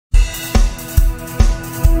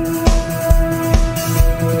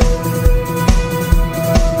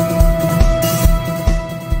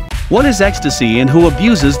What is ecstasy and who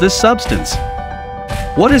abuses this substance?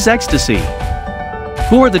 What is ecstasy?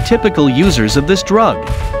 Who are the typical users of this drug?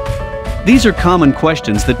 These are common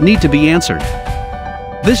questions that need to be answered.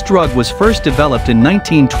 This drug was first developed in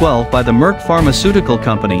 1912 by the Merck Pharmaceutical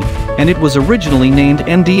Company, and it was originally named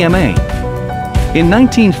MDMA. In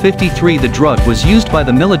 1953 the drug was used by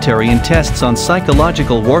the military in tests on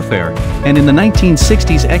psychological warfare, and in the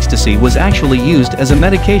 1960s ecstasy was actually used as a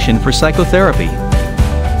medication for psychotherapy.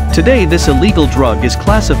 Today this illegal drug is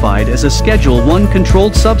classified as a Schedule I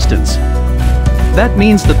controlled substance. That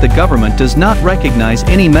means that the government does not recognize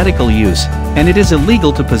any medical use, and it is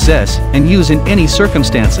illegal to possess and use in any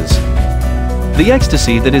circumstances. The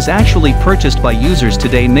ecstasy that is actually purchased by users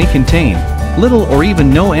today may contain little or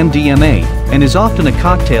even no MDMA, and is often a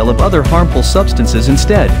cocktail of other harmful substances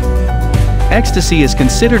instead. Ecstasy is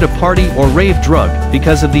considered a party or rave drug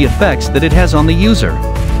because of the effects that it has on the user.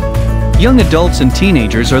 Young adults and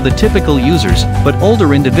teenagers are the typical users, but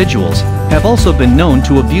older individuals have also been known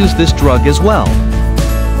to abuse this drug as well.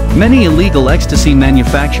 Many illegal ecstasy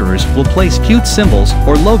manufacturers will place cute symbols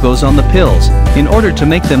or logos on the pills in order to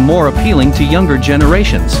make them more appealing to younger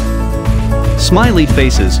generations. Smiley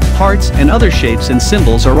faces, hearts, and other shapes and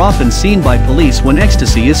symbols are often seen by police when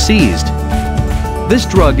ecstasy is seized. This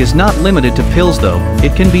drug is not limited to pills though,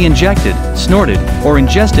 it can be injected, snorted, or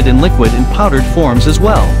ingested in liquid and powdered forms as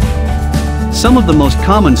well. Some of the most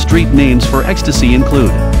common street names for ecstasy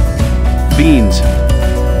include Beans,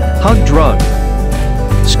 Hug Drug,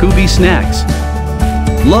 Scooby Snacks,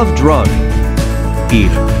 Love Drug,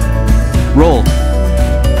 Eve, Roll,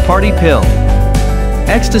 Party Pill.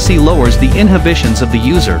 Ecstasy lowers the inhibitions of the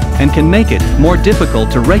user and can make it more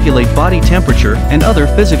difficult to regulate body temperature and other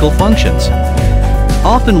physical functions.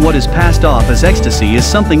 Often what is passed off as ecstasy is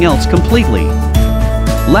something else completely.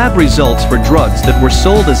 Lab results for drugs that were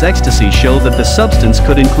sold as ecstasy show that the substance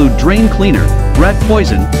could include drain cleaner, rat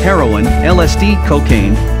poison, heroin, LSD,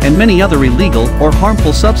 cocaine, and many other illegal or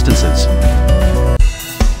harmful substances.